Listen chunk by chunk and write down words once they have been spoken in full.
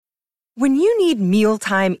When you need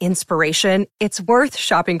mealtime inspiration, it's worth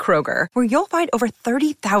shopping Kroger, where you'll find over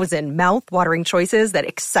 30,000 mouth-watering choices that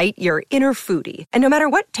excite your inner foodie. And no matter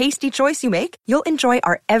what tasty choice you make, you'll enjoy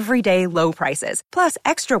our everyday low prices, plus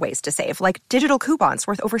extra ways to save, like digital coupons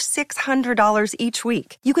worth over $600 each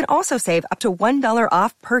week. You can also save up to $1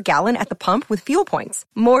 off per gallon at the pump with fuel points.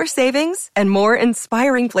 More savings and more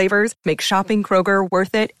inspiring flavors make shopping Kroger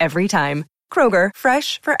worth it every time. Kroger,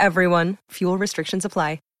 fresh for everyone. Fuel restrictions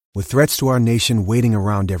apply. With threats to our nation waiting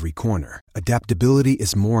around every corner, adaptability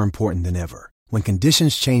is more important than ever. When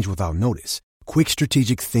conditions change without notice, quick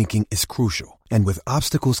strategic thinking is crucial. And with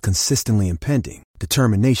obstacles consistently impending,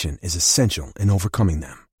 determination is essential in overcoming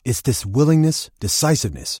them. It's this willingness,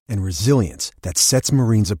 decisiveness, and resilience that sets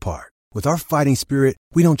Marines apart. With our fighting spirit,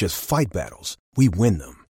 we don't just fight battles, we win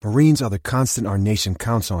them. Marines are the constant our nation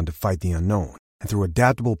counts on to fight the unknown. And through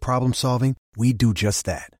adaptable problem solving, we do just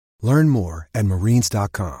that. Learn more at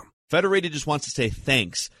Marines.com. Federated just wants to say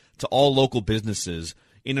thanks to all local businesses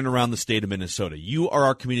in and around the state of Minnesota. You are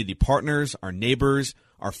our community partners, our neighbors,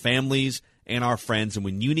 our families, and our friends. And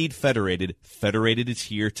when you need Federated, Federated is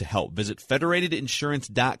here to help. Visit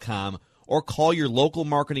federatedinsurance.com or call your local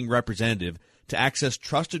marketing representative to access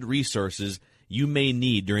trusted resources you may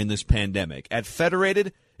need during this pandemic. At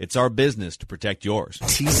Federated, it's our business to protect yours.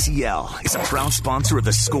 TCL is a proud sponsor of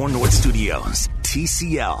the Score North Studios.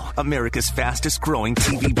 TCL, America's fastest growing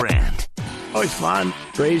TV brand. Oh, it's fun,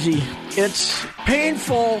 crazy. It's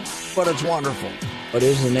painful, but it's wonderful. What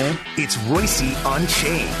is the name? It's Royce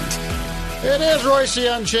Unchained. It is Royce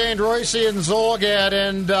Unchained, Royce and Zolgad,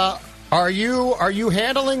 and are you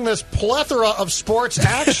handling this plethora of sports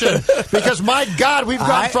action? Because, my God, we've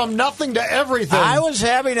gone from nothing to everything. I was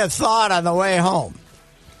having a thought on the way home.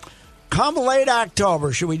 Come late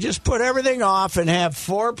October, should we just put everything off and have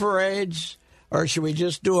 4 parades, or should we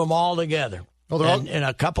just do them all together? Well, in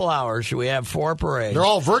a couple hours, should we have 4 parades? They're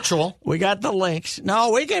all virtual. We got the links.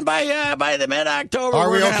 No, we can by the mid-October.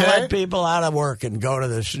 Are we we're okay? Let people out of work and go to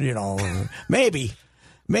this. Maybe,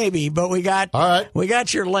 but we got all right. We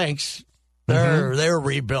got your links. They're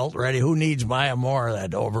rebuilt, ready. Who needs Maya Moore,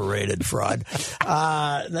 that overrated fraud?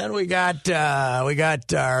 Then we got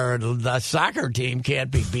the soccer team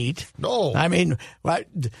can't be beat. No, I mean,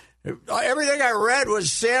 everything I read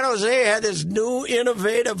was San Jose had this new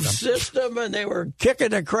innovative system, and they were kicking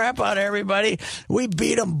the crap out of everybody. We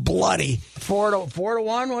beat them bloody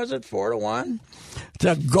 4-1. Was it 4-1? It's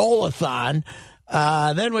a goal-a-thon.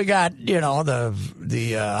 Then we got,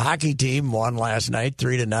 the hockey team won last night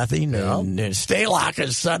 3-0, and Stalock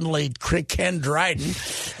is suddenly Ken Dryden,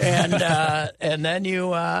 and then you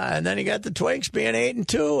got the Twinks being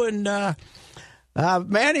 8-2, and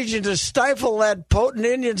managing to stifle that potent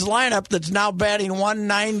Indians lineup that's now batting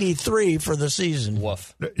 193 for the season.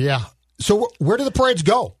 Woof. Yeah. So where do the parades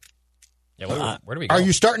go? Yeah, where do we go? Are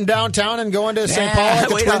you starting downtown and going to St. Paul like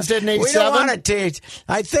the Twins did in 87? We don't want to teach.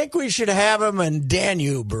 I think we should have them in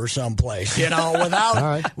Danube or someplace, without.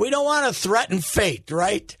 Right. We don't want to threaten fate,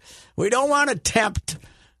 right? We don't want to tempt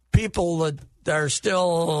people that are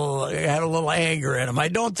still have a little anger in them. I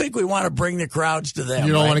don't think we want to bring the crowds to them.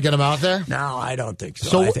 You don't want to get them out there? No, I don't think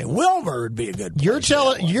so. I think Wilmer would be a good place.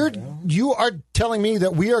 You are telling me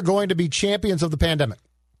that we are going to be champions of the pandemic.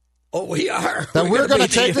 Oh, we are. That we're going to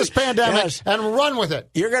take this pandemic and run with it.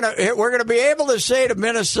 We're going to be able to say to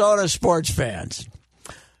Minnesota sports fans,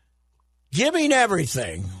 giving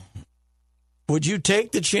everything, would you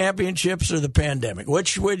take the championships or the pandemic?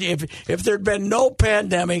 Which would, if there'd been no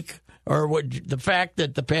pandemic, or would the fact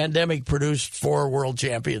that the pandemic produced 4 world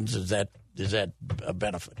champions, is that a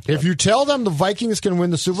benefit? If you tell them the Vikings can win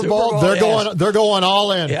the Super Bowl, they're going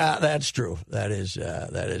all in. Yeah, that's true. That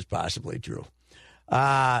is possibly true.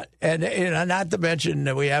 And not to mention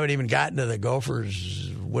that we haven't even gotten to the Gophers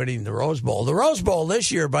winning the Rose Bowl. The Rose Bowl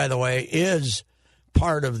this year, by the way, is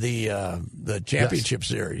part of the championship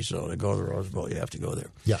series. So to go to the Rose Bowl, you have to go there.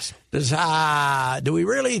 Yes. Do we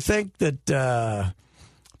really think that?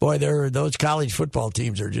 Those college football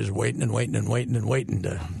teams are just waiting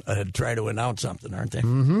to try to announce something, aren't they?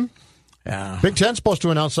 Mm-hmm. Yeah. Big Ten's supposed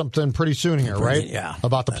to announce something pretty soon here, right? Yeah.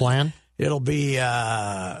 About the plan. It'll be,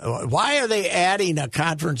 why are they adding a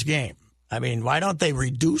conference game? I mean, why don't they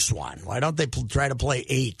reduce one? Why don't they try to play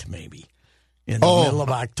 8 maybe in the middle of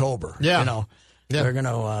October? Yeah. They're going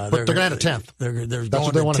to. They're going to add a 10th. They're That's going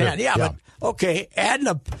what they to want 10. to do. Yeah, but okay, adding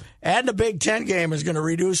a Big Ten game is going to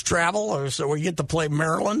reduce travel, or so we get to play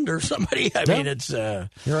Maryland or somebody. I mean, it's. You're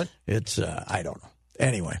right. It's. I don't know.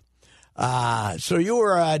 Anyway. So you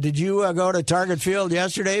were? Did you go to Target Field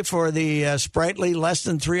yesterday for the sprightly less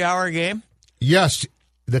than 3-hour game? Yes.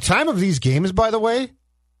 The time of these games, by the way,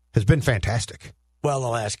 has been fantastic. Well, the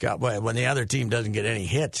last couple, when the other team doesn't get any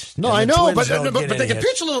hits. No, I know, but they can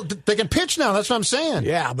pitch a little. They can pitch now. That's what I'm saying.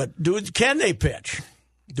 Yeah, but can they pitch?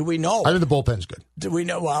 Do we know? I think the bullpen's good. Do we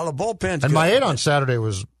know? Well, the bullpen's and good. Maeda on Saturday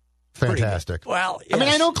was fantastic. Well, yes, I mean,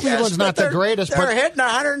 I know Cleveland's not the greatest, they're but hitting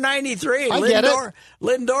 193. I get it.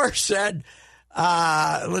 Lindor said.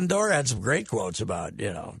 Lindor had some great quotes about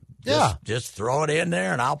just throw it in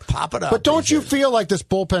there and I'll pop it up. But don't you feel like this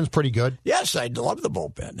bullpen's pretty good? Yes, I love the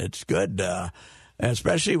bullpen. It's good,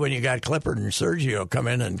 especially when you got Clippard and Sergio come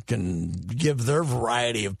in and can give their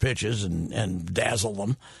variety of pitches and dazzle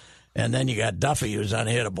them. And then you got Duffy, who's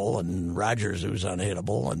unhittable, and Rogers, who's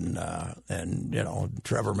unhittable, and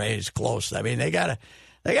Trevor May's close. I mean, they got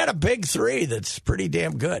a big three that's pretty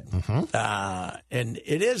damn good. Mm-hmm. And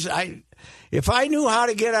it is. If I knew how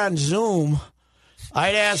to get on Zoom,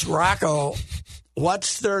 I'd ask Rocco,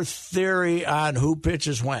 what's their theory on who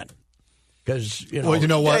pitches when? Because well, you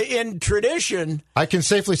know what? In tradition, I can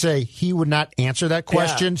safely say he would not answer that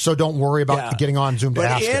question. So don't worry about getting on Zoom to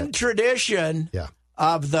ask it. But in tradition.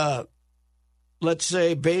 Of the, let's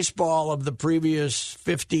say, baseball of the previous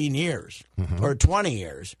 15 years or 20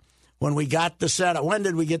 years, when we got the setup, when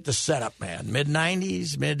did we get the setup man?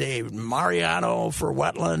 Mid-90s, Mariano for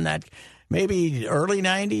Wetland, that maybe early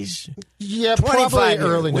 90s? Yeah, probably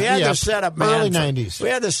early 90s. We had the setup man. Early 90s. We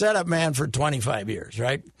had the setup man for 25 years,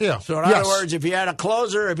 right? Yeah. So in other words, if you had a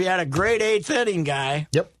closer, if you had a great eighth inning guy,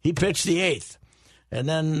 he pitched the eighth. And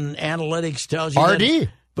then analytics tells you RD.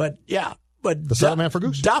 But the setup man for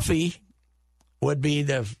Goose. Duffy would be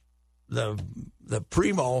the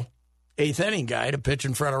primo eighth inning guy to pitch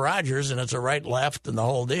in front of Rogers, and it's a right, left, and the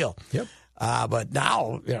whole deal. Yep. But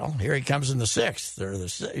now, here he comes in the sixth or the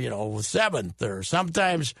seventh, or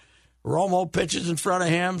sometimes Romo pitches in front of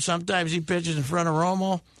him. Sometimes he pitches in front of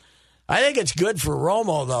Romo. I think it's good for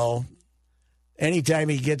Romo though. Anytime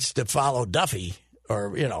he gets to follow Duffy.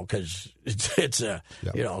 Or, because it's a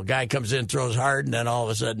guy comes in, throws hard, and then all of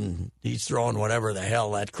a sudden he's throwing whatever the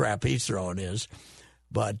hell that crap he's throwing is.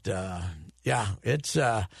 But, it's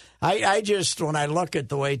I just, when I look at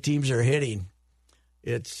the way teams are hitting,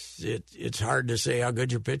 it's hard to say how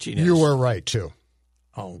good your pitching is. You were right, too.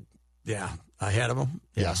 Oh, yeah, ahead of them?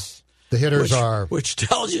 Yes. The hitters are... Which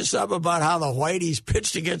tells you something about how the Whiteys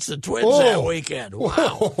pitched against the Twins that weekend.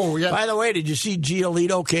 Wow. Yeah. By the way, did you see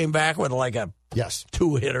Giolito came back with like a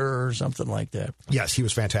two-hitter or something like that? Yes, he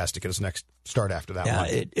was fantastic at his next start after that one.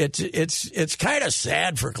 It's kind of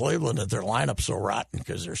sad for Cleveland that their lineup's so rotten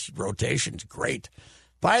because their rotation's great.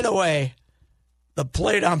 By the way, the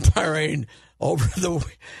plate umpiring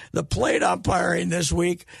this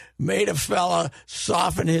week made a fella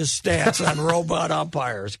soften his stance on robot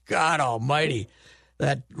umpires. God almighty.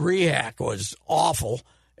 That Rehak was awful.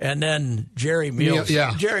 And then Jerry Meals.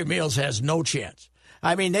 Jerry Meals has no chance.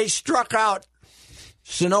 I mean, they struck out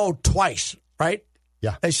Sano twice, right?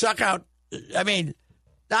 Yeah. They struck out, I mean,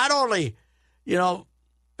 not only,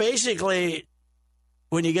 basically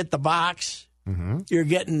when you get the box, you're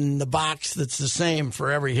getting the box that's the same for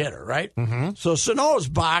every hitter, right? Mm-hmm. So Sano's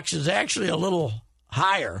box is actually a little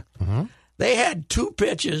higher. Mm-hmm. They had two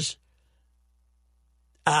pitches,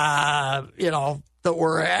 that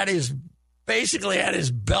were basically at his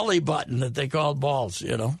belly button that they called balls,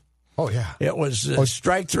 Oh, yeah. It was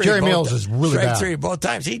strike three. Jerry Mills is really strike bad. Three both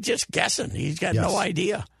times. He's just guessing. He's got no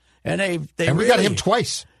idea. And we got him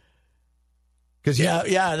twice. Because he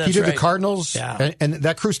did the Cardinals, and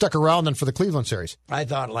that crew stuck around then for the Cleveland series. I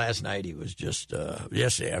thought last night he was just,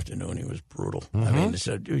 yesterday afternoon he was brutal. Mm-hmm. I mean,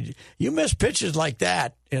 so, you miss pitches like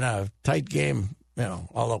that in a tight game,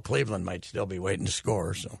 although Cleveland might still be waiting to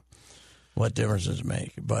score, so what difference does it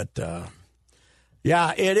make? But,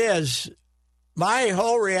 it is. My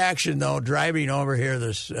whole reaction, though, driving over here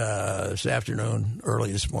this afternoon,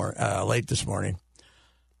 late this morning,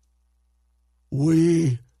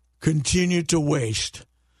 we continue to waste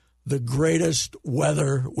the greatest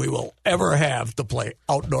weather we will ever have to play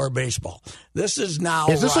outdoor baseball. This is now...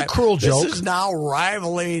 Is this a cruel joke? This is now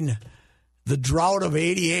rivaling the drought of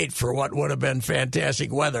 88 for what would have been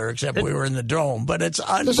fantastic weather, except we were in the Dome. But it's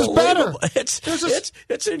unbelievable. This is better.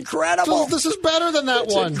 It's incredible. This is better than that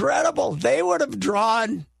one. It's incredible. They would have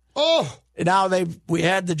drawn... Oh! Now we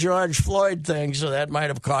had the George Floyd thing, so that might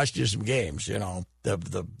have cost you some games.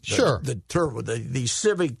 The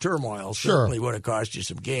civic turmoil certainly would have cost you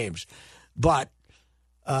some games, but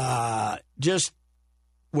just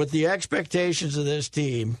with the expectations of this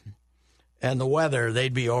team and the weather,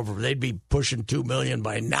 they'd be pushing 2 million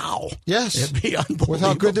by now. Yes. It'd be unbelievable. With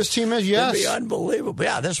how good this team is, yes. It'd be unbelievable.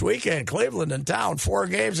 Yeah, this weekend, Cleveland in town, 4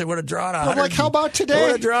 games, they would have drawn 100. How about today? They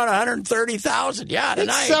would have drawn 130,000. Yeah,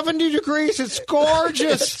 tonight. It's 70 degrees. It's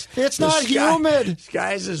gorgeous. It's not humid.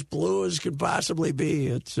 Sky's as blue as could possibly be.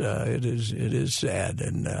 It is sad,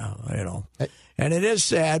 and and it is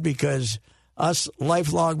sad because us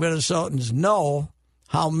lifelong Minnesotans know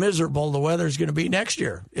how miserable the weather is going to be next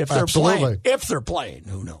year if they're playing. If they're playing,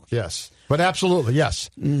 who knows? Yes, but absolutely, yes.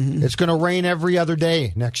 Mm-hmm. It's going to rain every other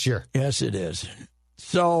day next year. Yes, it is.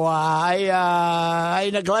 So I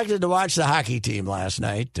neglected to watch the hockey team last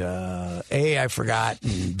night. A, I forgot,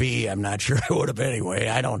 and B, I'm not sure I would have anyway.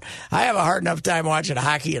 I have a hard enough time watching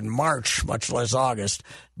hockey in March, much less August.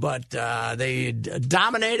 But they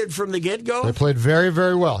dominated from the get-go. They played very,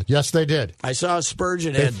 very well. Yes, they did. I saw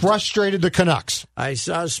Spurgeon. They frustrated the Canucks. I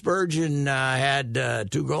saw Spurgeon had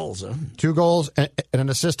 2 goals. Huh? 2 goals and an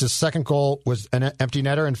assist. His second goal was an empty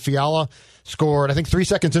netter, and Fiala scored, I think, 3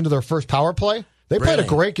 seconds into their first power play. They played a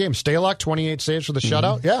great game. Stalock, 28 saves for the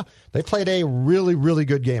shutout. Yeah, they played a really, really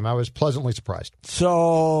good game. I was pleasantly surprised.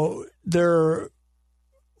 So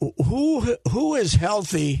who is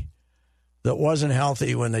healthy that wasn't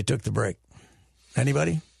healthy when they took the break?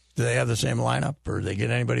 Anybody? Do they have the same lineup, or did they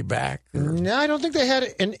get anybody back? No, I don't think they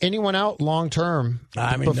had anyone out long term.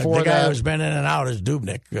 I mean, the guy who's been in and out is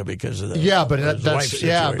Dubnyk because of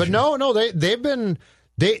the but no, they've been.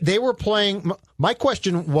 They were playing. My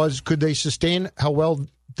question was, could they sustain how well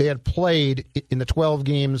they had played in the 12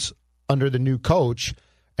 games under the new coach?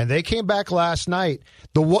 And they came back last night.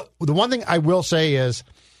 The one thing I will say is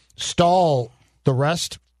Stahl, the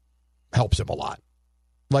rest, helps him a lot.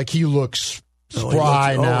 Like, he looks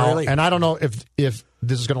spry now. Really? And I don't know if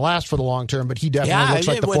this is going to last for the long term, but he definitely looks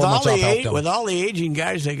like the 4 months off helped him. With all the aging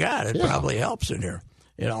guys they got, it probably helps in here.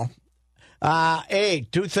 You know, 2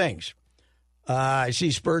 things. I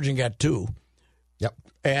see Spurgeon got 2. Yep.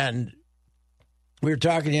 And we were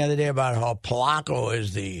talking the other day about how Polanco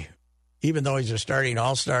is even though he's a starting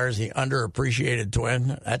all-star, is the underappreciated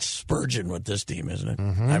twin. That's Spurgeon with this team, isn't it?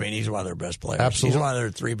 Mm-hmm. I mean, he's one of their best players. Absolutely. He's one of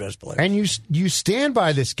their 3 best players. And you stand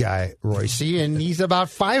by this guy, Royce, and he's about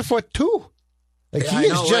 5'2". Like, he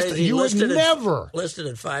is just, you would never. Listed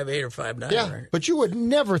at 5'8" or 5'9". Yeah, right? but you would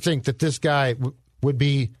never think that this guy would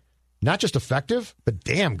be not just effective, but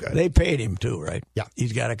damn good. They paid him too, right? Yeah.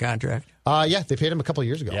 He's got a contract? Yeah, they paid him a couple of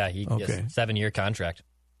years ago. Yeah, he has a 7-year contract.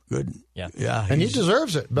 Good. Yeah. And he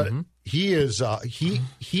deserves it. But he is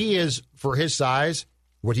he is, for his size,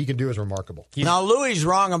 what he can do is remarkable. Now, Louis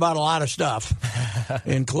wrong about a lot of stuff,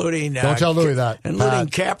 including... Don't tell Louis that. Including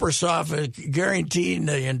Kaprizov guaranteeing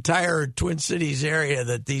the entire Twin Cities area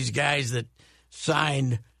that these guys that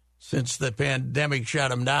signed... Since the pandemic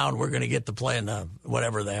shut them down, we're going to get to play in the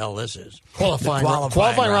whatever the hell this is. Qualifying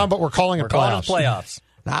round, but we're calling it playoffs.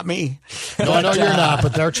 Not me. No, I know you're not,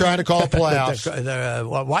 but they're trying to call it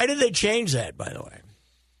playoffs. Why did they change that, by the way?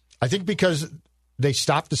 I think because they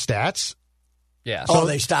stopped the stats. Yeah. So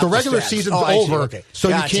they stopped the regular season's over, okay. so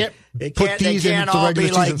gotcha. You can't put these in the regular season. They can't all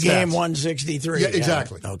be like game stats. 163. Yeah,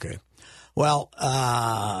 exactly. Okay. Well,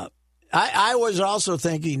 I was also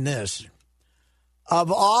thinking this. Of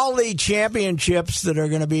all the championships that are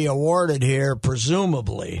going to be awarded here,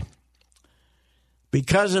 presumably,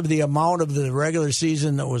 because of the amount of the regular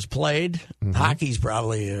season that was played, hockey's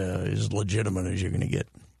probably as legitimate as you're going to get.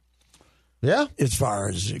 Yeah. As far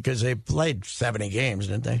as, because they played 70 games,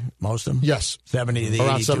 didn't they? Most of them? Yes. 70 of the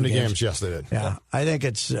around 70 games, yes, they did. Yeah. I think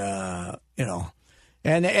it's, and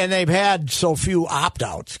they've had so few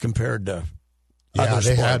opt-outs compared to other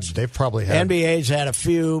sports. They've probably had. NBA's had a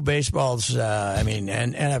few. Baseball's, and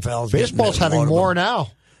NFL's. Baseball's having more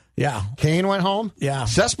now. Yeah. Kane went home. Yeah.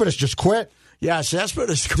 Cespedes just quit. Yeah,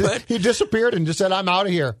 Cespedes quit. He disappeared and just said, "I'm out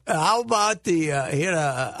of here." How about the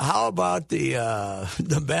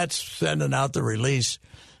Mets sending out the release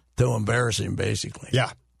to embarrass him, basically?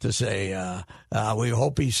 Yeah. To say, we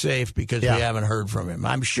hope he's safe because we haven't heard from him.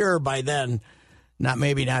 I'm sure by then,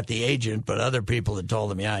 maybe not the agent, but other people had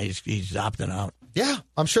told him, he's opting out. Yeah,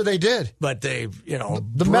 I'm sure they did. But they,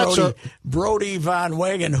 the Mets are Brody Von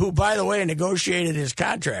Wegen, who, by the way, negotiated his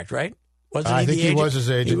contract, right? Wasn't he the agent? He was his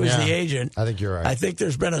agent. He was the agent. I think you're right. I think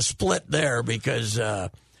there's been a split there because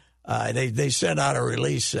they sent out a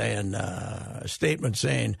release saying, a statement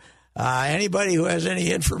saying, anybody who has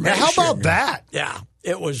any information. Now, how about that? Yeah.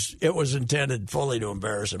 It was intended fully to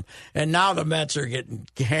embarrass him. And now the Mets are getting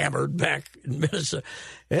hammered back in Minnesota.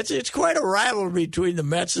 It's quite a rivalry between the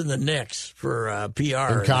Mets and the Knicks for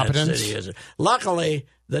PR Incompetence. in that city. Luckily,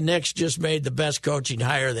 the Knicks just made the best coaching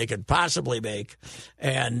hire they could possibly make,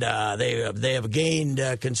 and they have gained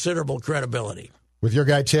considerable credibility. With your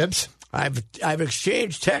guy Tibbs? I've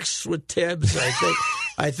exchanged texts with Tibbs.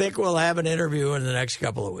 I think we'll have an interview in the next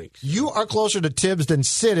couple of weeks. You are closer to Tibbs than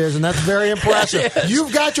Sid is, and that's very impressive.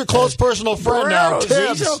 You've got your close personal friend now,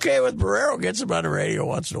 Tibbs. He's okay with Barrero. Gets him on the radio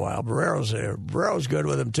once in a while. Barrero's good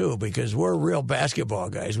with him, too, because we're real basketball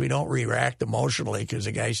guys. We don't react emotionally because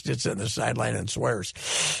the guy sits on the sideline and swears.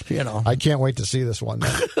 You know. I can't wait to see this one,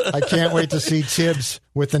 man. I can't wait to see Tibbs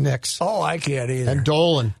with the Knicks. Oh, I can't either. And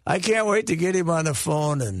Dolan. I can't wait to get him on the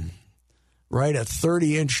phone and write a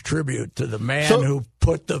 30-inch tribute to the man who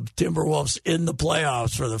put the Timberwolves in the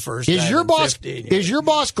playoffs for the first time in 15 years. Is your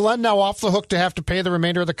boss, Glenn, now off the hook to have to pay the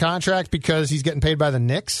remainder of the contract because he's getting paid by the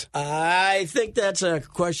Knicks? I think that's a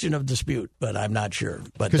question of dispute, but I'm not sure.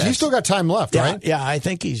 Because he's still got time left, right? Yeah, I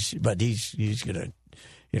think he's going to,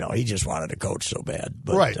 he just wanted to coach so bad.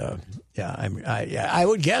 But, right. I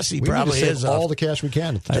would guess he probably is. All the cash we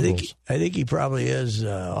can at the Timberwolves. I think he probably is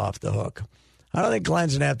off the hook. I don't think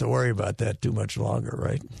Glenn's going to have to worry about that too much longer,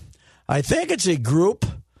 right? I think it's a group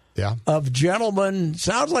of gentlemen.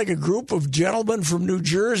 Sounds like a group of gentlemen from New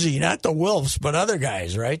Jersey, not the Wilfs, but other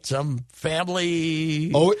guys, right? Some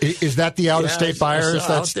family. Oh, is that the out-of-state buyers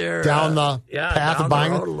that's there, down the path of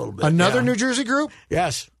buying? A little bit, Another New Jersey group?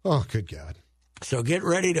 Yes. Oh, good God. So get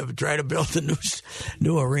ready to try to build a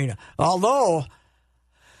new arena. Although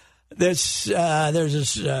there's this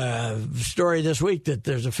story this week that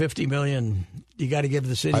there's a $50 million. You got to give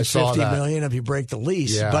the city $50 million if you break the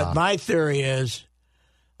lease. Yeah. But my theory is,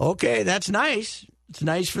 okay, that's nice. It's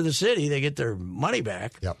nice for the city; they get their money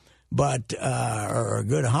back. Yep. But or a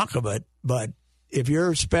good hunk of it. But if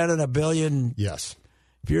you're spending $1 billion, yes.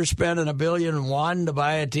 If you're spending $1.1 billion to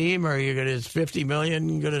buy a team, are you is $50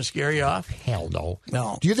 million going to scare you off? Hell no.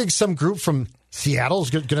 No. Do you think some group from Seattle's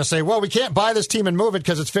going to say, "Well, we can't buy this team and move it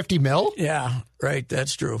because it's $50 million"? Yeah, right.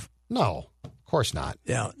 That's true. No, of course not.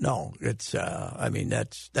 Yeah, no. It's. I mean,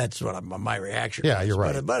 that's what my reaction. Yeah, is. you're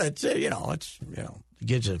right. But it's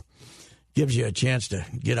gives you a chance to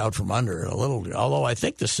get out from under it a little. Although I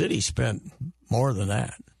think the city spent more than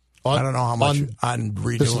that. I don't know how much on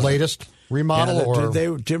redoing this latest remodel or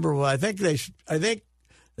Timberwolves. I think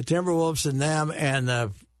the Timberwolves and them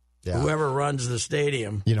and whoever runs the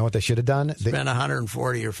stadium. You know what they should have done? Spent $140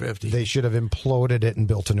 or $150. They should have imploded it and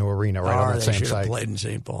built a new arena on that same site. They should have played in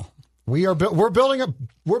St. Paul. We're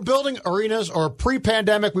building arenas, or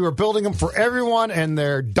pre-pandemic we were building them for everyone and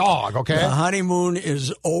their dog. Okay, the honeymoon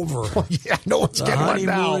is over. No one's getting one now.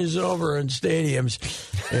 The honeymoon is over in stadiums.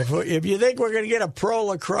 If you think we're going to get a pro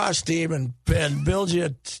lacrosse team and build you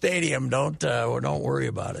a stadium, don't worry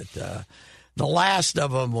about it. The last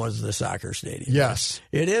of them was the soccer stadium. Yes,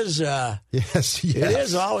 it is. Yes, it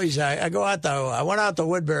is always. I went out to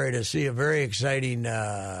Woodbury to see a very exciting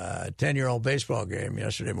 10-year-old baseball game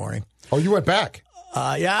yesterday morning. Oh, you went back?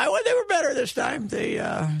 They were better this time.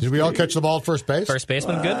 Did we all catch the ball at first base? First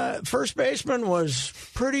baseman good? First baseman was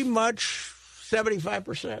pretty much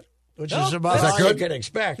 75%, which is about all you can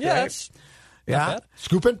expect. Yeah, right? Yeah.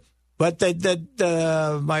 Scooping? But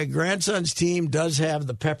my grandson's team does have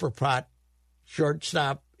the pepper pot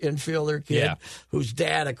shortstop infielder kid whose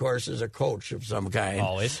dad, of course, is a coach of some kind.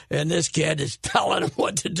 Always. And this kid is telling him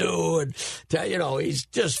what to do. And, he's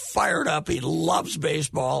just fired up. He loves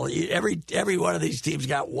baseball. Every one of these teams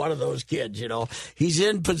got one of those kids, He's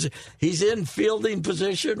in fielding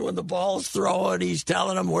position when the ball's throwing. He's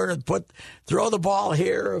telling him where to throw the ball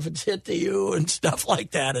here if it's hit to you and stuff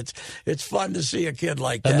like that. It's fun to see a kid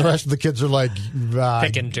like that. And the rest of the kids are like,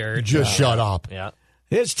 picking dirt. Just shut up. Yeah.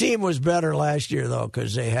 His team was better last year, though,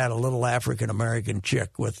 because they had a little African-American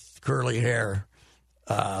chick with curly hair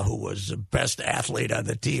who was the best athlete on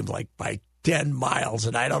the team, like by 10 miles,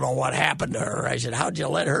 and I don't know what happened to her. I said, how'd you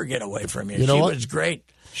let her get away from you? She was great.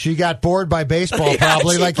 She got bored by baseball,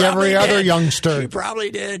 probably like every other youngster. She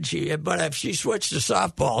probably did. But if she switched to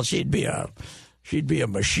softball, she'd be a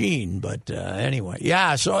machine. But anyway,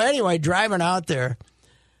 yeah. So anyway, driving out there,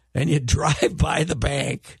 and you drive by the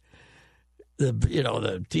bank. The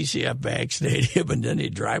TCF Bank Stadium, and then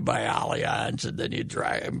you drive by Allianz, and then you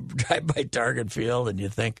drive by Target Field, and you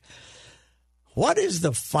think, what is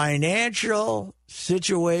the financial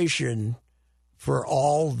situation for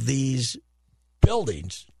all these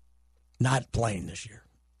buildings not playing this year?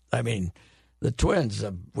 I mean, the Twins,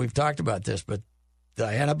 we've talked about this, but the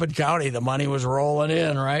Hennepin County, the money was rolling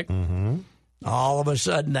in, right? Mm-hmm. All of a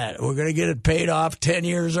sudden, we're going to get it paid off 10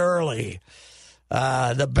 years early.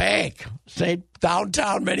 The bank,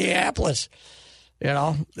 downtown Minneapolis,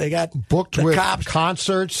 they got booked the with cops.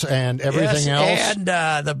 concerts and everything else. And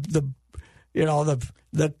the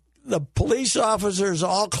the police officers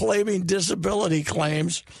all claiming disability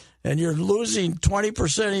claims, and you're losing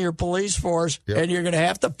 20% of your police force, and you're going to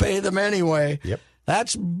have to pay them anyway. Yep.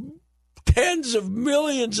 That's tens of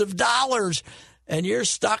millions of dollars, and you're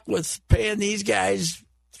stuck with paying these guys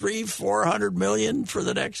 $300-400 million for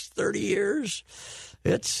the next 30 years.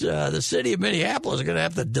 It's the city of Minneapolis is going to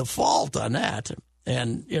have to default on that,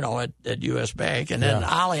 and at U.S. Bank, and then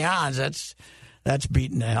Allianz. That's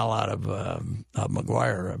beating the hell out of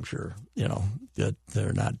McGuire, I'm sure. That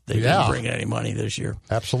they didn't bring in any money this year.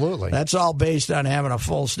 Absolutely. That's all based on having a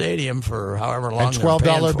full stadium for however long. And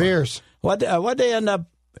 $12 beers. What they end up?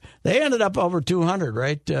 They ended up over 200,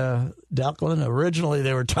 right, Declan? Originally,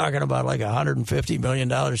 they were talking about like $150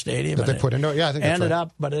 million stadium that they put into it. Yeah, I think it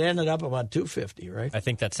ended up about 250, right? I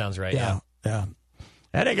think that sounds right. Yeah.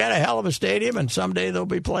 And they got a hell of a stadium, and someday they'll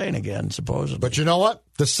be playing again, supposedly. But you know what?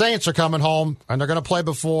 The Saints are coming home, and they're going to play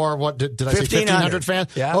before, what did I say, 1,500 fans?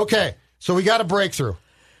 Yeah. Okay, so we got a breakthrough.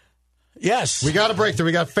 Yes. We got a breakthrough.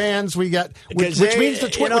 We got fans. Which means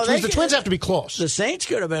the Twins have to be close. The Saints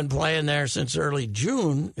could have been playing there since early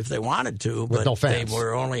June if they wanted to, with no fans. They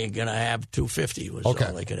were only going to have 250 was all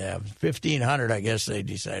they could have. 1,500, I guess they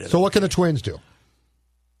decided. So what can the Twins do?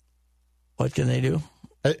 What can they do?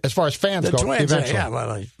 As far as fans go, Twins,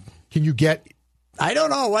 eventually. Can you get I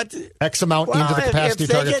don't know what X amount into the capacity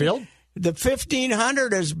target field? The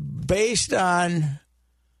 1,500 is based on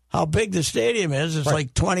how big the stadium is. It's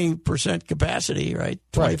like 20% capacity, right?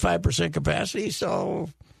 25% capacity. So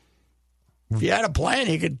if you had a plan,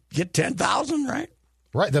 you could get 10,000, right?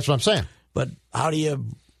 Right, that's what I'm saying. But how do you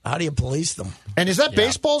police them? And is that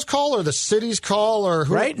baseball's call or the city's call or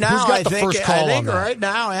who's got I the think, first call on that? Right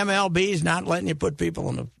now MLB is not letting you put people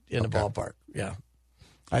in the ballpark. Yeah,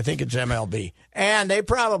 I think it's MLB, and they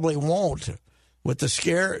probably won't with the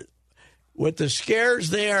scares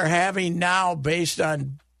they are having now based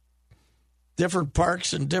on different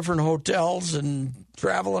parks and different hotels and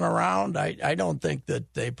traveling around. I don't think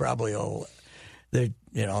that they probably will. They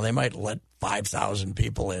might let 5,000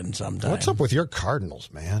 people in sometime. What's up with your Cardinals,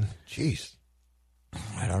 man? Jeez.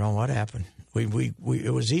 I don't know what happened.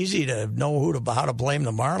 It was easy to know how to blame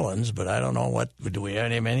the Marlins, but I don't know do we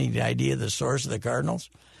have any idea the source of the Cardinals?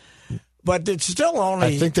 But it's still only.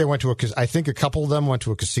 I think they went to I think a couple of them went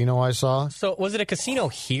to a casino I saw. So was it a casino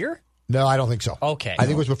here? No, I don't think so. Okay. I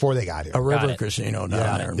think it was before they got here. A river casino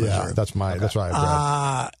down there in Missouri. Yeah, that's what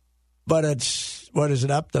I read. But it's, what is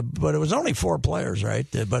it up to? But it was only 4 players, right?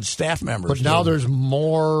 But staff members. But now there's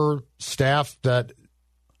more staff that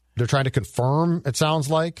they're trying to confirm, it sounds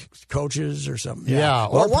like. Coaches or something. Yeah,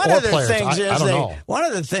 well, one of the players. Things I don't know. One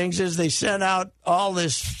of the things is they sent out all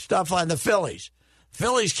this stuff on the Phillies.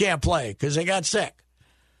 Phillies can't play because they got sick.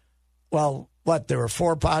 Well, there were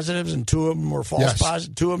 4 positives and 2 of them were false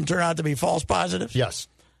positives. 2 of them turned out to be false positives. Yes.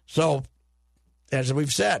 So, as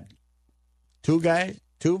we've said, 2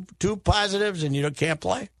 positives and you can't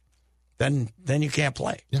play. Then you can't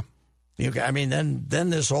play. Yeah. Then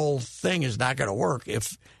this whole thing is not going to work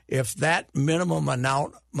if that minimum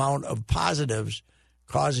amount of positives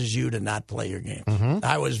causes you to not play your game. Mm-hmm.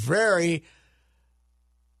 I was very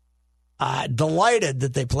delighted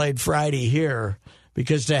that they played Friday here,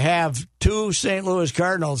 because to have 2 St. Louis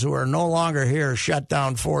Cardinals who are no longer here shut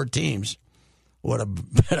down 4 teams would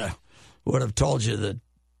have told you that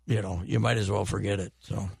you might as well forget it.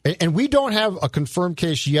 So, and we don't have a confirmed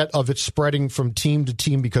case yet of it spreading from team to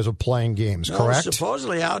team because of playing games. Correct?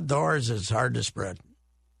 Supposedly outdoors it's hard to spread.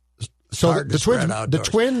 So the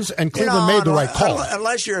Twins and Cleveland made the right call.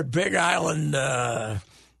 Unless you're at Big Island, Well,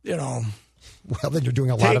 then you're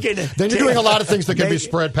doing a lot of things that can be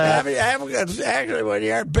spread past. Actually, when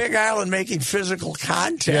you're at Big Island making physical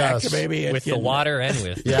contact, maybe with the water and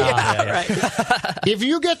with right. If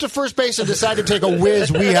you get to first base and decide to take a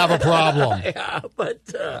whiz, we have a problem. Yeah, but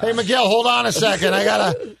hey, Miguel, hold on a second. I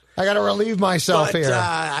gotta relieve myself here.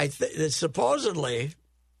 Supposedly,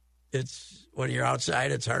 it's when you're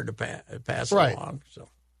outside, it's hard to pass along. So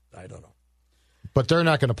I don't know. But they're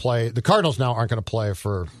not going to play. The Cardinals now aren't going to play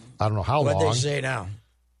for I don't know how long. What they say now?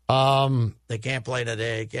 They can't play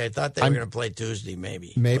today. I thought they were going to play Tuesday,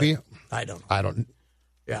 maybe. Maybe. I don't know. I don't.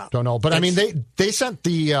 Yeah. Don't know. But they sent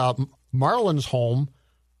the Marlins home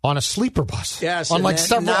on a sleeper bus. Yes. On a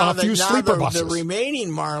few sleeper buses. The remaining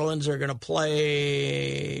Marlins are going to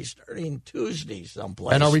play starting Tuesday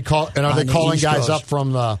someplace. And are they calling guys up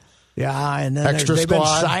from the and then extra they've squad?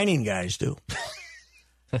 been signing guys too.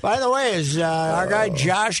 By the way, is our guy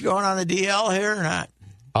Josh going on the DL here or not?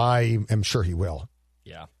 I am sure he will.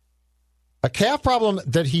 Yeah. A calf problem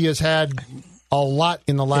that he has had a lot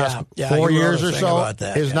in the last Yeah, 4 you wrote years a or thing so about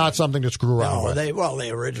that, is yeah. not something to screw around No, with.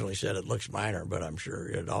 they originally said it looks minor, but I'm sure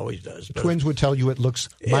it always does. But, Twins would tell you it looks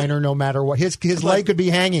minor no matter what. His leg could be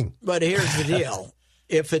hanging. but here's the deal: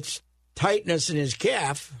 if it's tightness in his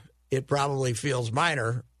calf, it probably feels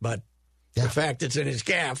minor. But the fact it's in his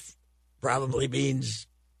calf probably means,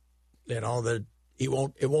 that it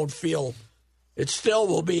won't feel. It still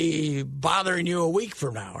will be bothering you a week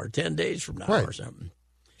from now or 10 days from now or something.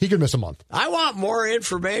 He could miss a month. I want more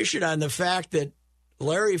information on the fact that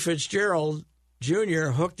Larry Fitzgerald Jr.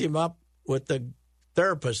 hooked him up with the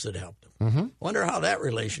therapist that helped him. Mm-hmm. Wonder how that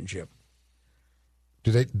relationship.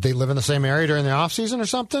 Do they live in the same area during the off season or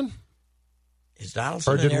something? Is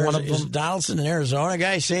Donaldson, Is Donaldson an Arizona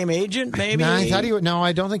guy? Same agent, maybe? No, I thought he would. No,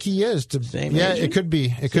 I don't think he is. Same yeah, agent? it could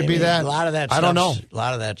be. It could be that. A lot of that. I don't know. A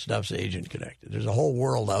lot of that stuff's agent connected. There's a whole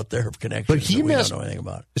world out there of connections. But he that we missed. don't know anything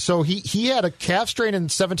about. So he had a calf strain in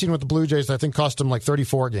 17 with the Blue Jays. That I think cost him like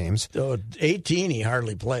 34 games. So 18, he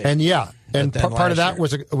hardly played. And and then part of that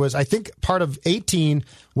last was I think part of 18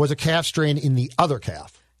 was a calf strain in the other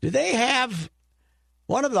calf. Do they have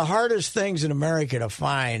one of the hardest things in America to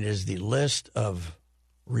find is the list of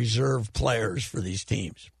reserve players for these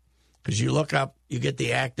teams, because you look up, you get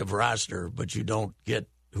the active roster, but you don't get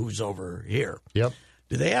who's over here. Yep.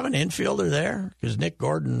 Do they have an infielder there? Because Nick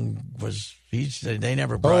Gordon they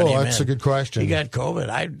never brought him in. Oh, that's a good question. He got COVID.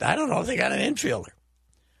 I don't know if they got an infielder.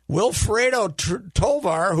 Wilfredo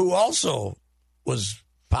Tovar, who also was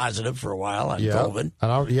positive for a while on COVID.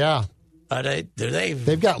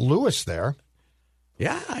 They've got Lewis there.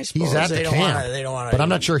 Yeah, I suppose he's at the camp. They don't want. But I'm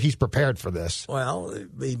not sure he's prepared for this. Well,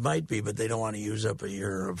 he might be, but they don't want to use up a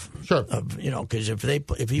year of because if he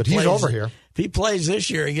plays, he's over here. If he plays this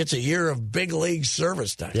year, he gets a year of big league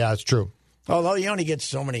service time. Yeah, it's true. Although he only gets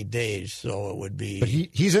so many days, so it would be. But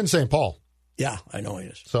he's in St. Paul. Yeah, I know he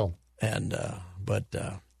is. So but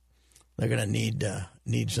they're going to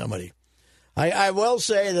need somebody. I will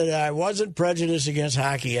say that I wasn't prejudiced against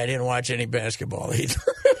hockey. I didn't watch any basketball either.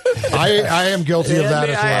 I am guilty of that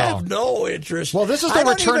as well. I have no interest. Well, this is the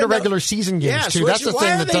return to regular season games, too. That's the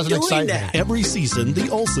thing that doesn't excite me. Every season, the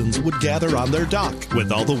Olsons would gather on their dock.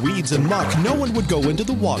 With all the weeds and muck, no one would go into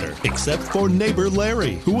the water, except for neighbor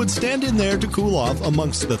Larry, who would stand in there to cool off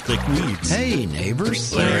amongst the thick weeds. Hey,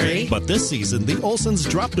 neighbors. Larry. But this season, the Olsons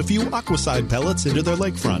dropped a few Aquaside pellets into their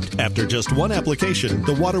lakefront. After just one application,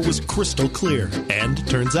 the water was crystal clear. And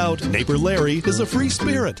turns out, neighbor Larry is a free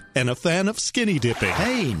spirit and a fan of skinny dipping.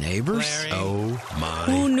 Hey, neighbors. Larry. Oh, my.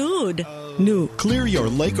 Who knew? New. Clear your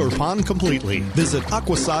lake or pond completely. Visit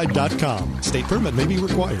aquaside.com. State permit may be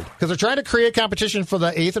required. Because they're trying to create competition for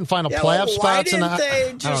the 8th and final playoff spots.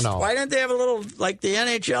 I don't know. Why didn't they have a little, like the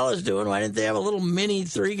NHL is doing, why didn't they have a little mini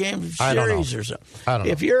 3-game series or something? I don't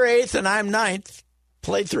know. If you're 8th and I'm 9th,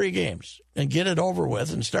 play 3 games and get it over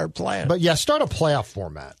with and start playing. But yeah, start a playoff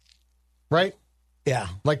format, right? Yeah.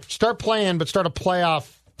 Like start playing, but start a playoff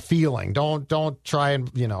feeling. Don't try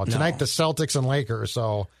and, tonight the Celtics and Lakers,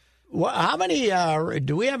 so... Well, how many?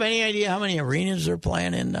 Do we have any idea how many arenas they're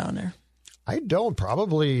playing in down there? I don't.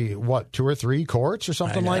 Probably 2 or 3 courts or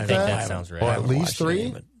something like that. That sounds right. Or at least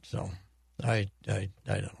 3. So I don't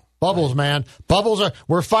know. Bubbles, man.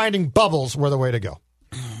 We're finding bubbles were the way to go.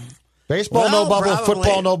 Baseball, no bubble. Probably.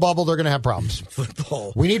 Football, no bubble. They're going to have problems.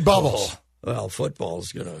 Football. We need bubbles. Well,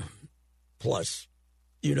 football's going to plus.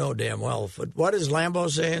 You know damn well. What is Lambeau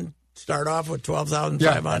saying? Start off with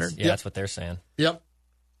 12,500. Yeah, that's what they're saying. Yep.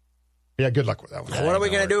 Yeah, good luck with that one. What are we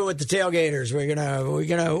going to do with the tailgaters? We're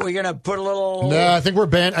gonna put a little. No, I think we're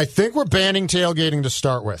banning tailgating to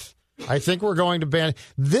start with. I think we're going to ban.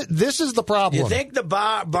 This is the problem. You think the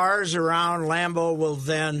bars around Lambeau will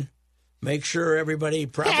then make sure everybody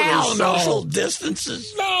properly social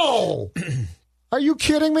distances? No. Are you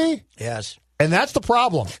kidding me? Yes. And that's the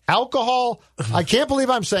problem. Alcohol. I can't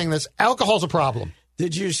believe I'm saying this. Alcohol's a problem.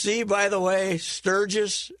 Did you see, by the way,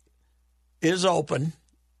 Sturgis is open.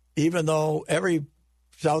 Even though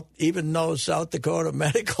South Dakota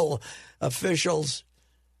medical officials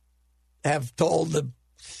have told the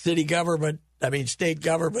state government,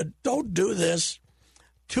 don't do this.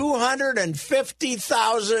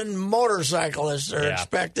 250,000 motorcyclists are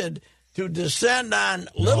expected to descend on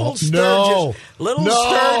Little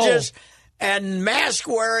Sturgis, and mask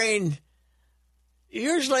wearing.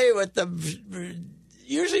 Usually with the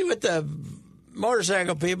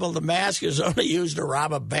motorcycle people, the mask is only used to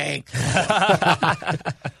rob a bank.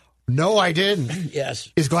 No, I didn't. Yes.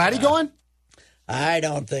 Is Gladdy going? I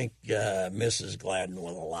don't think Mrs. Gladden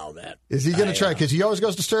will allow that. Is he going to try? Because he always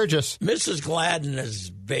goes to Sturgis. Mrs. Gladden has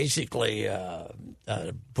basically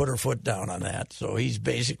put her foot down on that. So he's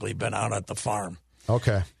basically been out at the farm.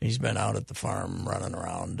 Okay. He's been out at the farm running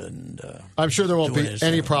around, and I'm sure there won't doing be his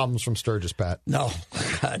any thing. problems from Sturgis, Pat. No,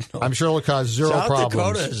 God, no. I'm sure it'll cause zero South problems.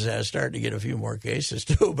 Dakota is starting to get a few more cases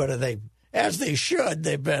too, but as they should.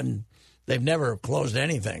 They've never closed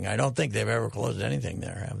anything. I don't think they've ever closed anything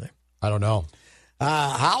there, have they? I don't know.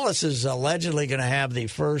 Hollis is allegedly going to have the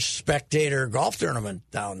first spectator golf tournament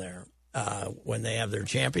down there when they have their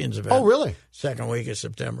champions event. Oh, really? Second week of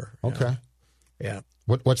September. Okay. Yeah.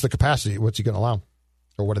 What's the capacity? What's he going to allow?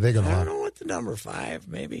 Or what are they going to I allow? don't know what the number 5,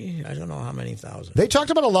 maybe. I don't know how many thousand. They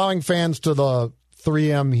talked about allowing fans to the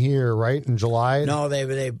 3M here, right, in July? No, they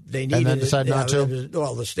needed and then decided not to?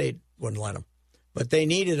 Well, the state wouldn't let them. But they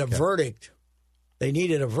needed a verdict. They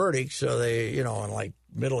needed a verdict, so they, in like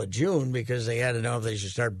middle of June, because they had to know if they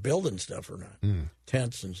should start building stuff or not,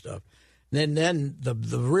 tents and stuff. And then the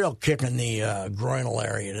real kick in the groinal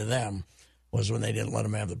area to them was when they didn't let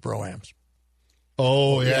them have the pro-ams.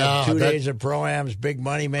 Oh, yeah. 2 days of pro-ams, big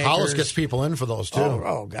money makers. Hollis gets people in for those, too.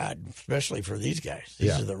 Oh, God, especially for these guys. These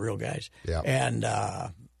Yeah. are the real guys. Yeah. And,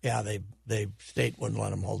 they state wouldn't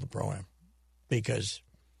let them hold the pro-am because,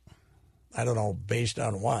 I don't know, based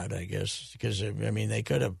on what, I guess. Because, they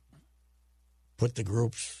could have put the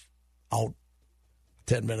groups out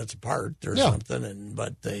 10 minutes apart or something,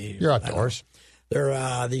 but they... You're outdoors.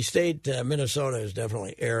 The state, Minnesota, has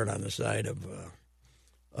definitely erred on the side of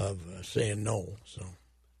saying no.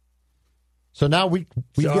 So now we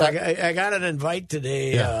got... I got an invite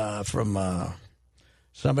today from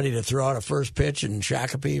somebody to throw out a first pitch in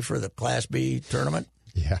Shakopee for the Class B tournament.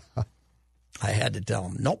 Yeah. I had to tell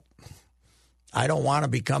him, nope. I don't want to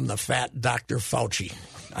become the fat Dr. Fauci.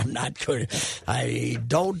 I'm not good. I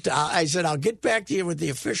don't. I said, I'll get back to you with the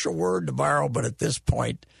official word tomorrow, but at this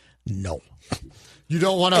point, no. You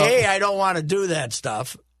don't want to... A, I don't want to do that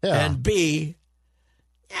stuff. Yeah. And B,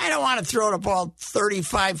 I don't want to throw the ball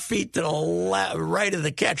 35 feet to the right of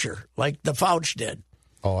the catcher like the Fauci did.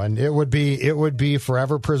 Oh, and it would be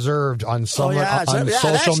forever preserved on social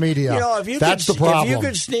that's, media. That's the problem. If you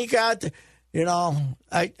could sneak out,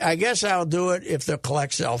 I guess I'll do it if they'll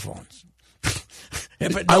collect cell phones.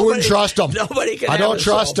 I wouldn't trust them. Nobody can. I don't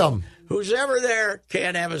trust them. Who's ever there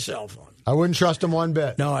can't have a cell phone. I wouldn't trust him one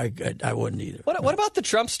bit. No, I wouldn't either. What about the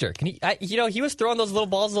Trumpster? Can he? He was throwing those little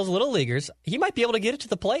balls, those little leaguers. He might be able to get it to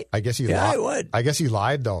the plate. I guess he lied. I would. I guess he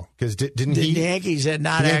lied though, because didn't the he? The Yankees had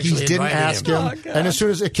not the Yankees actually didn't invited ask him. Oh, and as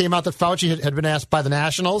soon as it came out that Fauci had been asked by the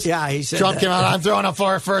Nationals, he said Trump that. came out. I'm throwing a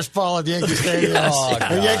first ball at Yankee Stadium.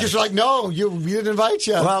 And the Yankees were like, "No, you didn't invite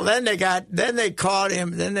you." Well, then they caught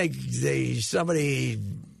him. Then somebody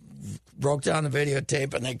broke down the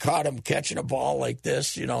videotape and they caught him catching a ball like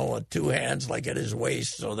this, with two hands like at his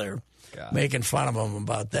waist. So they're making fun of him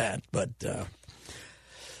about that. But who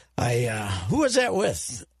was that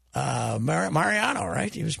with? Mariano,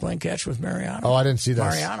 right? He was playing catch with Mariano. Oh, I didn't see that.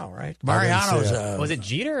 Mariano, right? Mariano's was it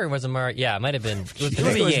Jeter or was it yeah, it might have been. I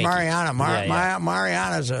think it was Mariano.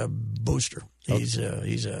 Mariano's a booster. He's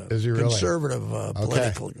a conservative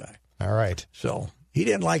political guy. All right. So he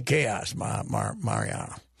didn't like chaos,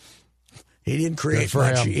 Mariano. He didn't create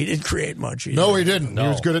much. Him. He didn't create much either. No, he didn't. No. He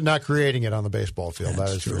was good at not creating it on the baseball field. That's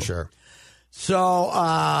that is true. for sure. So,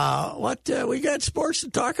 we got sports to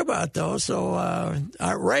talk about, though. So,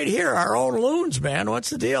 right here, our own Loons, man. What's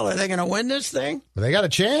the deal? Are they going to win this thing? They got a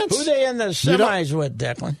chance. Who are they in the semis with,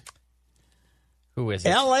 Declan? Who is it?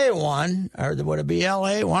 L.A. won. Or would it be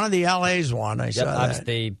L.A.? One of the L.A.'s won. I saw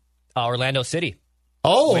that. Orlando City.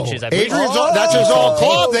 Oh, which is, Adrian's that's his old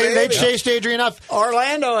club. They chased Adrian up.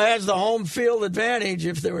 Orlando has the home field advantage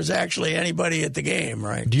if there was actually anybody at the game,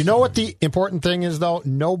 right? Do you know what the important thing is, though?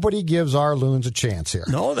 Nobody gives our Loons a chance here.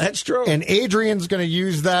 No, that's true. And Adrian's going to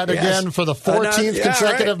use that again for the 14th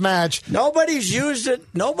consecutive match. Nobody's used it.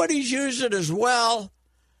 Nobody's used it as well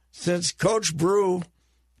since Coach Brew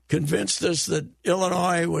convinced us that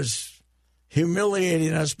Illinois was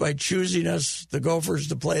humiliating us by choosing us, the Gophers,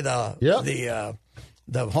 to play the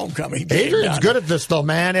homecoming game. Adrian's good at this, though,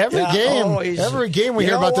 man. Every game we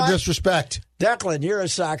hear about the disrespect. Declan, you're a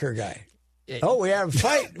soccer guy. We have a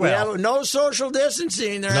fight. We have no social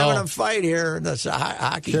distancing. They're having a fight here. That's a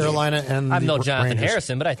hockey Carolina game. and I'm no Jonathan Rangers.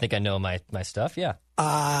 Harrison, but I think I know my stuff, yeah.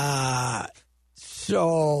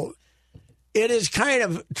 So it is kind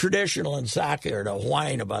of traditional in soccer to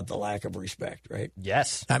whine about the lack of respect, right?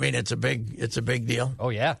 Yes. I mean, it's a big deal. Oh,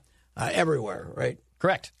 yeah. Everywhere, right?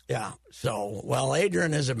 Correct. Yeah. So,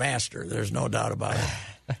 Adrian is a master. There's no doubt about it.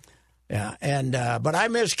 Yeah, and but I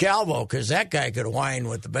miss Calvo because that guy could whine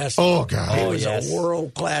with the best. Oh, God. He was a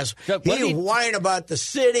world class. He'd whine about the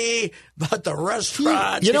city, about the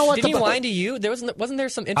restaurants. You know what? Didn't he whine to you? Wasn't there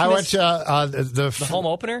some infamous... I went to the home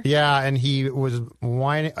opener? Yeah, and he was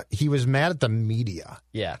whining. He was mad at the media.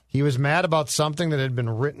 Yeah. He was mad about something that had been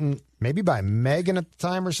written maybe by Megan at the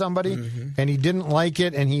time or somebody, and he didn't like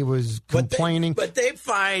it, and he was complaining. But they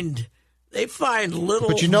find little...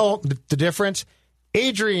 But you know the difference?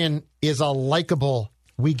 Adrian is a likable,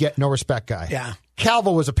 we get no respect guy. Yeah.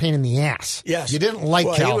 Calvo was a pain in the ass. Yes. You didn't like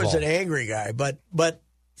Calvo. He was an angry guy. But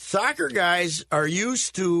soccer guys are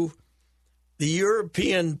used to the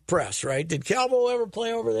European press, right? Did Calvo ever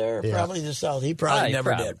play over there? Yeah. Probably the South. He probably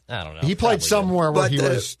never did. I don't know. He played somewhere where he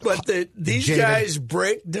was. But these jaded. guys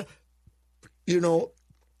break, you win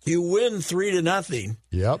 3-0.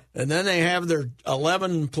 Yep. And then they have their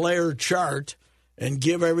 11-player chart and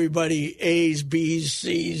give everybody A's, B's,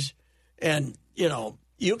 C's. And,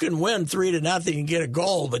 you can win 3-0 and get a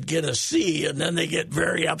goal, but get a C, and then they get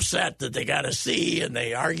very upset that they got a C, and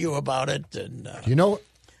they argue about it. And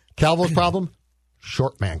Calvo's problem?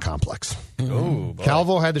 Short man complex. Ooh,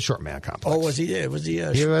 Calvo had the short man complex. Oh, was he? He He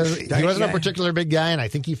wasn't a particular big guy, and I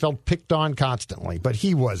think he felt picked on constantly. But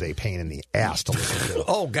he was a pain in the ass to listen to.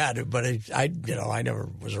 Oh God! But I never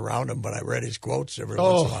was around him, but I read his quotes every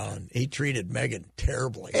once in a while, and he treated Megan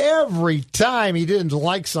terribly. Every time he didn't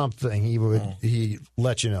like something, he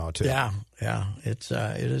let you know too. Yeah. It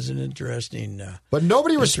is an interesting. But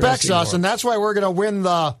nobody respects us, war. and that's why we're going to win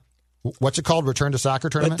the. What's it called? Return to Soccer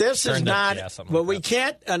tournament? But this is not. But we that.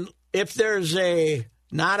 can't. If there's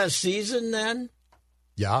not a season, then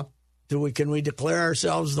Yeah. can we declare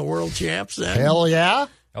ourselves the world champs? Then Hell yeah.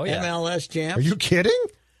 Oh, yeah. MLS champs. Are you kidding?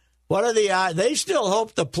 What are the odds? They still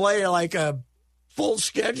hope to play like a full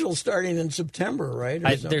schedule starting in September, right?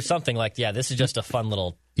 There's something like, this is just a fun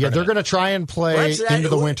little. Yeah, they're going to try and play into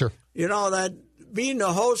the winter. That being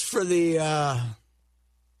the host for the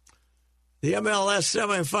MLS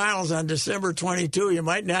semifinals on December 22, you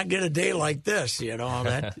might not get a day like this,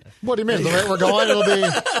 that. What do you mean? The way we're going, it'll be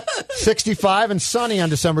 65 and sunny on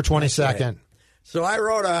December 22nd. Right. So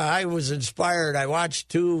I was inspired. I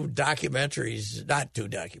watched one documentary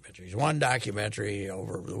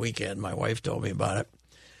over the weekend. My wife told me about it.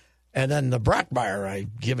 And then the Brockmire, I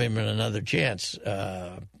give him another chance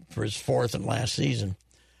for his fourth and last season.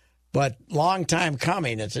 But long time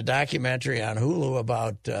coming. It's a documentary on Hulu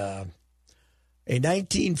about a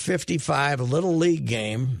 1955 Little League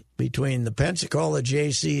game between the Pensacola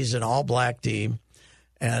Jaycees, an all-black team,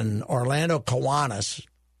 and Orlando Kiwanis,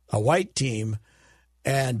 a white team.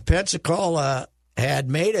 And Pensacola had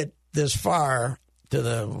made it this far to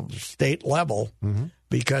the state level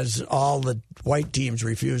because all the white teams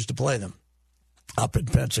refused to play them up in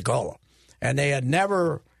Pensacola. And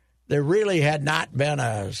there really had not been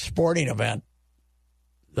a sporting event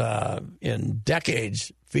in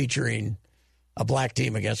decades featuring a black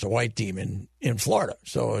team against a white team in Florida.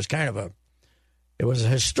 So it was kind of a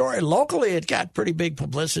historic. Locally, it got pretty big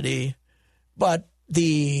publicity, but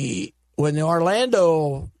when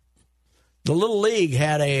the Little League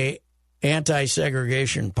had a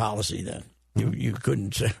anti-segregation policy then. You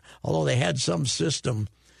couldn't say, although they had some system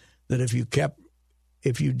that if you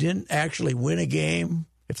didn't actually win a game,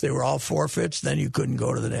 if they were all forfeits, then you couldn't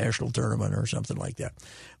go to the national tournament or something like that.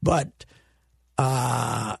 But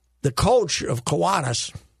the coach of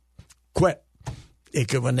Kiwanis quit.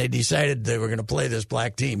 When they decided they were going to play this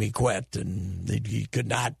black team, he quit, and he could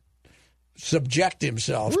not subject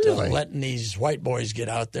himself to letting these white boys get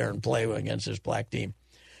out there and play against this black team.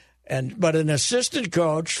 But an assistant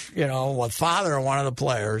coach, with father of one of the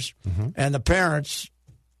players, and the parents,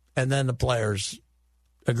 and then the players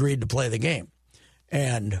agreed to play the game,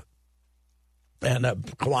 and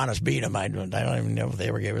Kiwanis beat them. I don't even know if they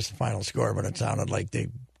ever gave us the final score, but it sounded like they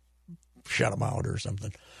shut them out or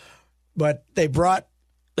something. But they talked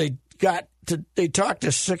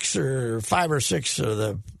to 5 or 6 of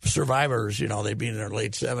the survivors. They'd be in their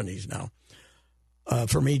late 70s now,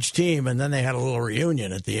 from each team, and then they had a little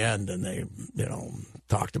reunion at the end, and they,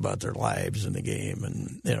 talked about their lives in the game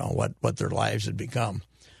and what their lives had become.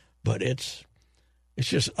 But it's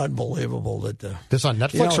just unbelievable that this on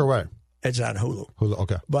Netflix or what? It's on Hulu. Hulu,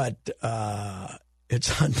 okay. But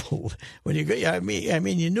it's unbelievable when you go. I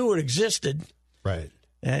mean, you knew it existed, right?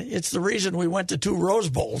 It's the reason we went to 2 Rose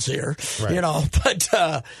Bowls here, right.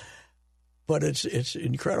 But it's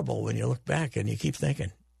incredible when you look back and you keep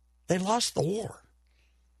thinking, they lost the war.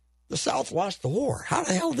 The South lost the war. How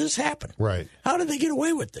the hell did this happen? Right. How did they get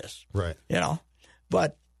away with this? Right.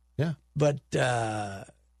 But yeah. But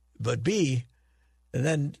B, and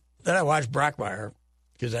then I watched Brockmire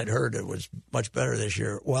because I'd heard it was much better this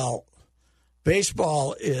year. Well,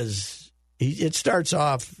 baseball it starts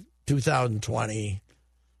off 2020,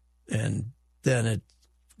 and then it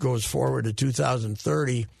goes forward to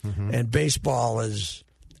 2030, and baseball is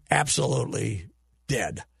absolutely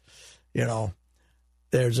dead. You know,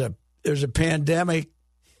 there's a pandemic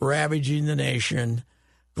ravaging the nation.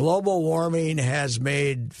 Global warming has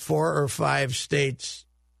made 4 or 5 states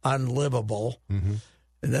unlivable.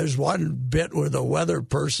 And there's one bit where the weather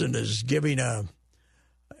person is giving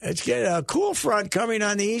it's getting a cool front coming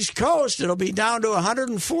on the East Coast. It'll be down to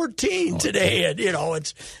 114 today. And, you know,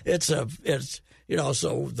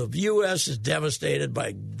 so the U.S. is devastated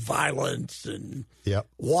by violence and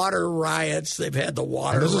water riots. They've had the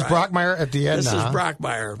water and this riot. Is Brockmeyer at the end This now? is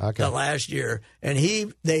Brockmeyer the last year. And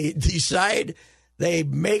they decide they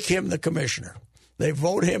make him the commissioner. They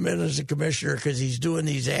vote him in as a commissioner because he's doing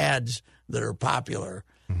these ads that are popular.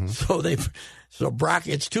 So Brock,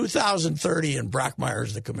 it's 2030 and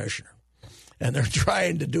Brockmeyer's the commissioner. And they're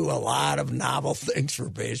trying to do a lot of novel things for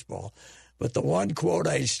baseball. But the one quote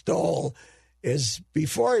I stole is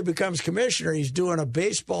before he becomes commissioner, he's doing a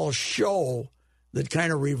baseball show that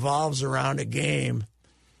kind of revolves around a game.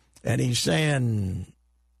 And he's saying,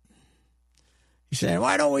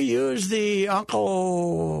 why don't we use the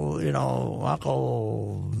Uncle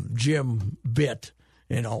Jim bit?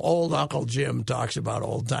 You know, old Uncle Jim talks about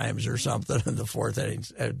old times or something in the fourth inning,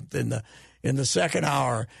 in the second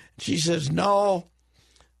hour. She says, no,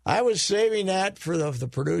 I was saving that for the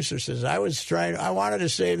producer says, I wanted to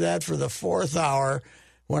save that for the fourth hour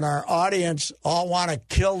when our audience all want to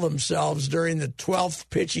kill themselves during the 12th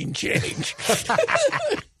pitching change.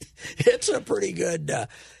 It's a pretty good,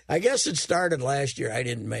 I guess it started last year. I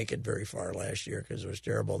didn't make it very far last year because it was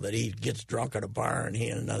terrible that he gets drunk at a bar and he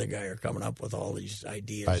and another guy are coming up with all these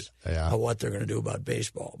ideas of what they're going to do about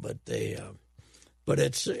baseball. But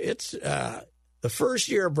it's the first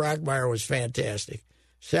year of Brockmeyer was fantastic.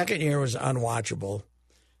 Second year was unwatchable.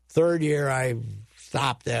 Third year I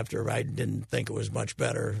stopped after I didn't think it was much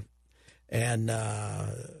better. And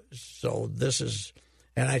so this is...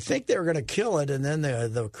 And I think they were going to kill it, and then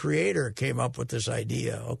the creator came up with this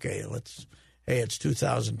idea. Okay, it's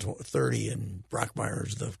 2030, and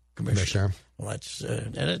Brockmeyer's the commissioner. Let's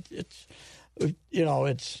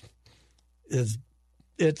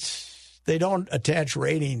they don't attach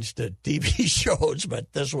ratings to TV shows,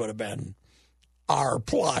 but this would have been R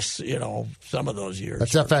plus. You know, some of those years.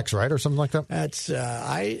 That's FX, right, or something like that. That's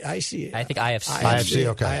I see. I think IFC. IFC,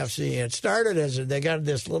 okay. IFC. It started as they got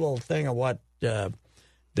this little thing of what.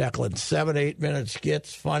 Declan, 7-8 minute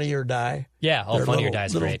skits, Funny or Die. Yeah, Funny or Die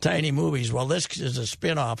is little great. Tiny movies. Well, this is a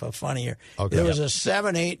spinoff of Funny or. Okay. There was a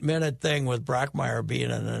 7-8 minute thing with Brockmeyer being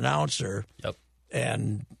an announcer. Yep.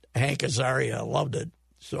 And Hank Azaria loved it,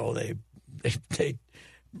 so they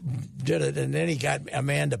did it, and then he got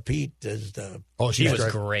Amanda Peet as the. Oh, she was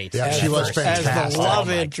great. Yeah, she was fantastic. As the love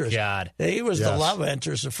oh interest. God. He was the love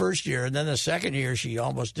interest the first year, and then the second year she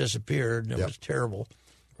almost disappeared, and it was terrible.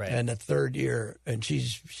 Right. And the third year, and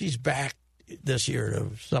she's back this year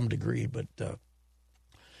to some degree. But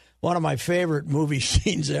one of my favorite movie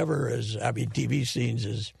scenes ever TV scenes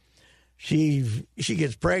is she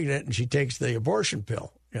gets pregnant and she takes the abortion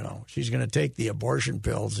pill. You know, she's going to take the abortion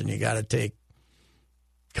pills, and you got to take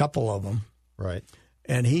a couple of them. Right.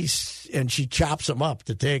 And she chops them up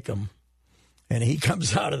to take them. And he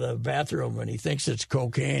comes out of the bathroom and he thinks it's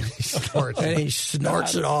cocaine. And he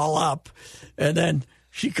snorts it all up. And then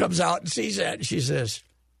she comes out and sees that, and she says,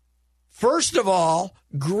 first of all,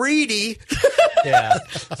 greedy. Yeah.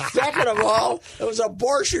 Second of all, it was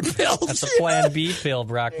abortion pills. That's a Plan B pill,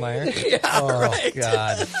 Brockmeyer. Right.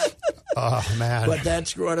 God. Oh, man. But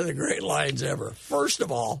that's one of the great lines ever. First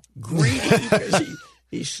of all, greedy, because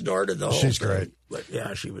he snorted the whole thing. She's great. But,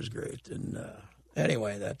 yeah, she was great. And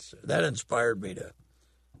anyway, that inspired me to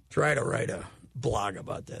try to write a blog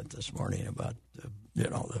about that this morning, about,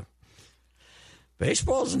 the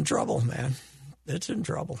baseball's in trouble, man. It's in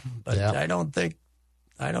trouble. But I don't think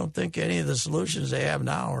any of the solutions they have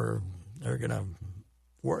now are going to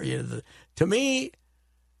work. To me,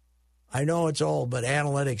 I know it's old, but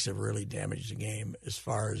analytics have really damaged the game as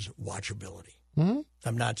far as watchability. Mm-hmm.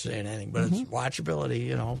 I'm not saying anything, but it's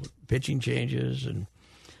watchability. Pitching changes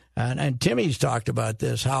and Timmy's talked about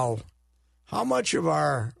this. How much of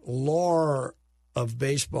our lore of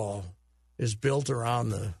baseball is built around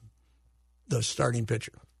the starting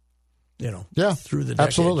pitcher, through the decades.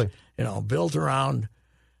 Absolutely. Built around,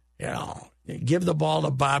 give the ball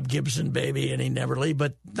to Bob Gibson, baby, and he never leave.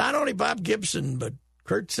 But not only Bob Gibson, but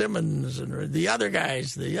Kurt Simmons and the other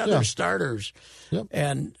guys, the other starters. Yep.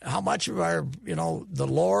 And how much of our, the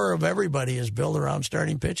lore of everybody is built around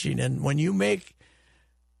starting pitching. And when you make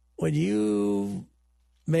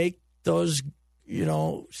those,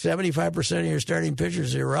 75% of your starting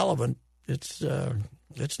pitchers irrelevant, it's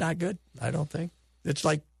not good, I don't think. It's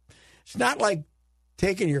not like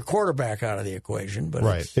taking your quarterback out of the equation, but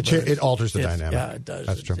it alters the dynamic. Yeah, it does.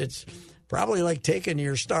 That's true. It's probably like taking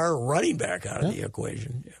your star running back out of the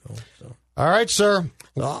equation. So. All right, sir.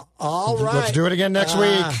 All right. Let's do it again next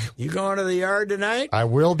week. You going to the yard tonight? I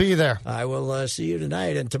will be there. I will see you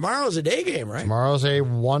tonight. And tomorrow's a day game, right? Tomorrow's a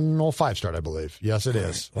 1:05 start, I believe. Yes, it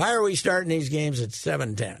is. Why are we starting these games at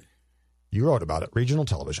 7:10? You wrote about it. Regional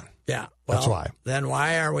television. Yeah. That's why. Then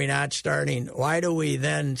why are we not starting? Why do we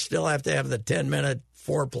then still have to have the 10-minute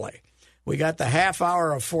foreplay? We got the half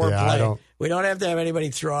hour of foreplay. We don't have to have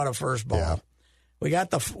anybody throw out a first ball. Yeah. We got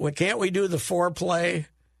can't we do the foreplay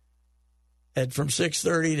from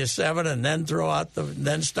 6:30 to 7 and then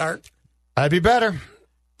then start? That'd be better.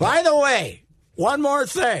 By the way, one more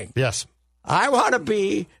thing. Yes. I want to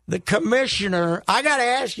be the commissioner. I got to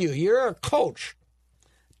ask you, you're a coach.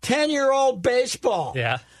 10-year-old baseball.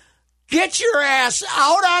 Yeah. Get your ass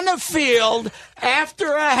out on the field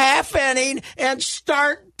after a half inning and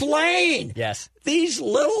start playing. Yes. These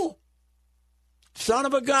little son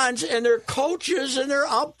of a guns and their coaches and their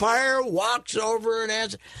umpire walks over and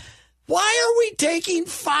asks, why are we taking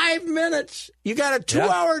 5 minutes? You got a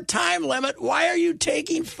 2-hour time limit. Why are you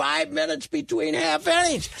taking 5 minutes between half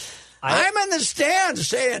innings? I'm in the stands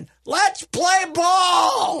saying, let's play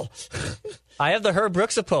ball. I have the Herb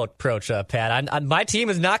Brooks approach, Pat. My team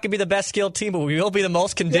is not going to be the best skilled team, but we will be the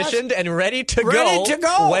most conditioned and ready to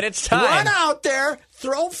go when it's time. Run out there,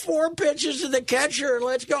 throw 4 pitches to the catcher, and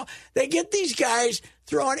let's go. They get these guys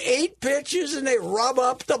throwing 8 pitches, and they rub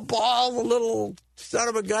up the ball. The little son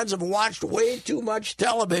of a guns have watched way too much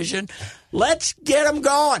television. Let's get them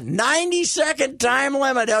going. 90-second time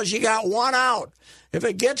limit, else you got 1 out. If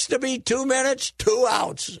it gets to be 2 minutes, 2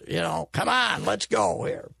 outs. Come on, let's go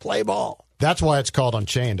here. Play ball. That's why it's called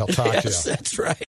Unchained. I'll talk to you. Yes, that's right.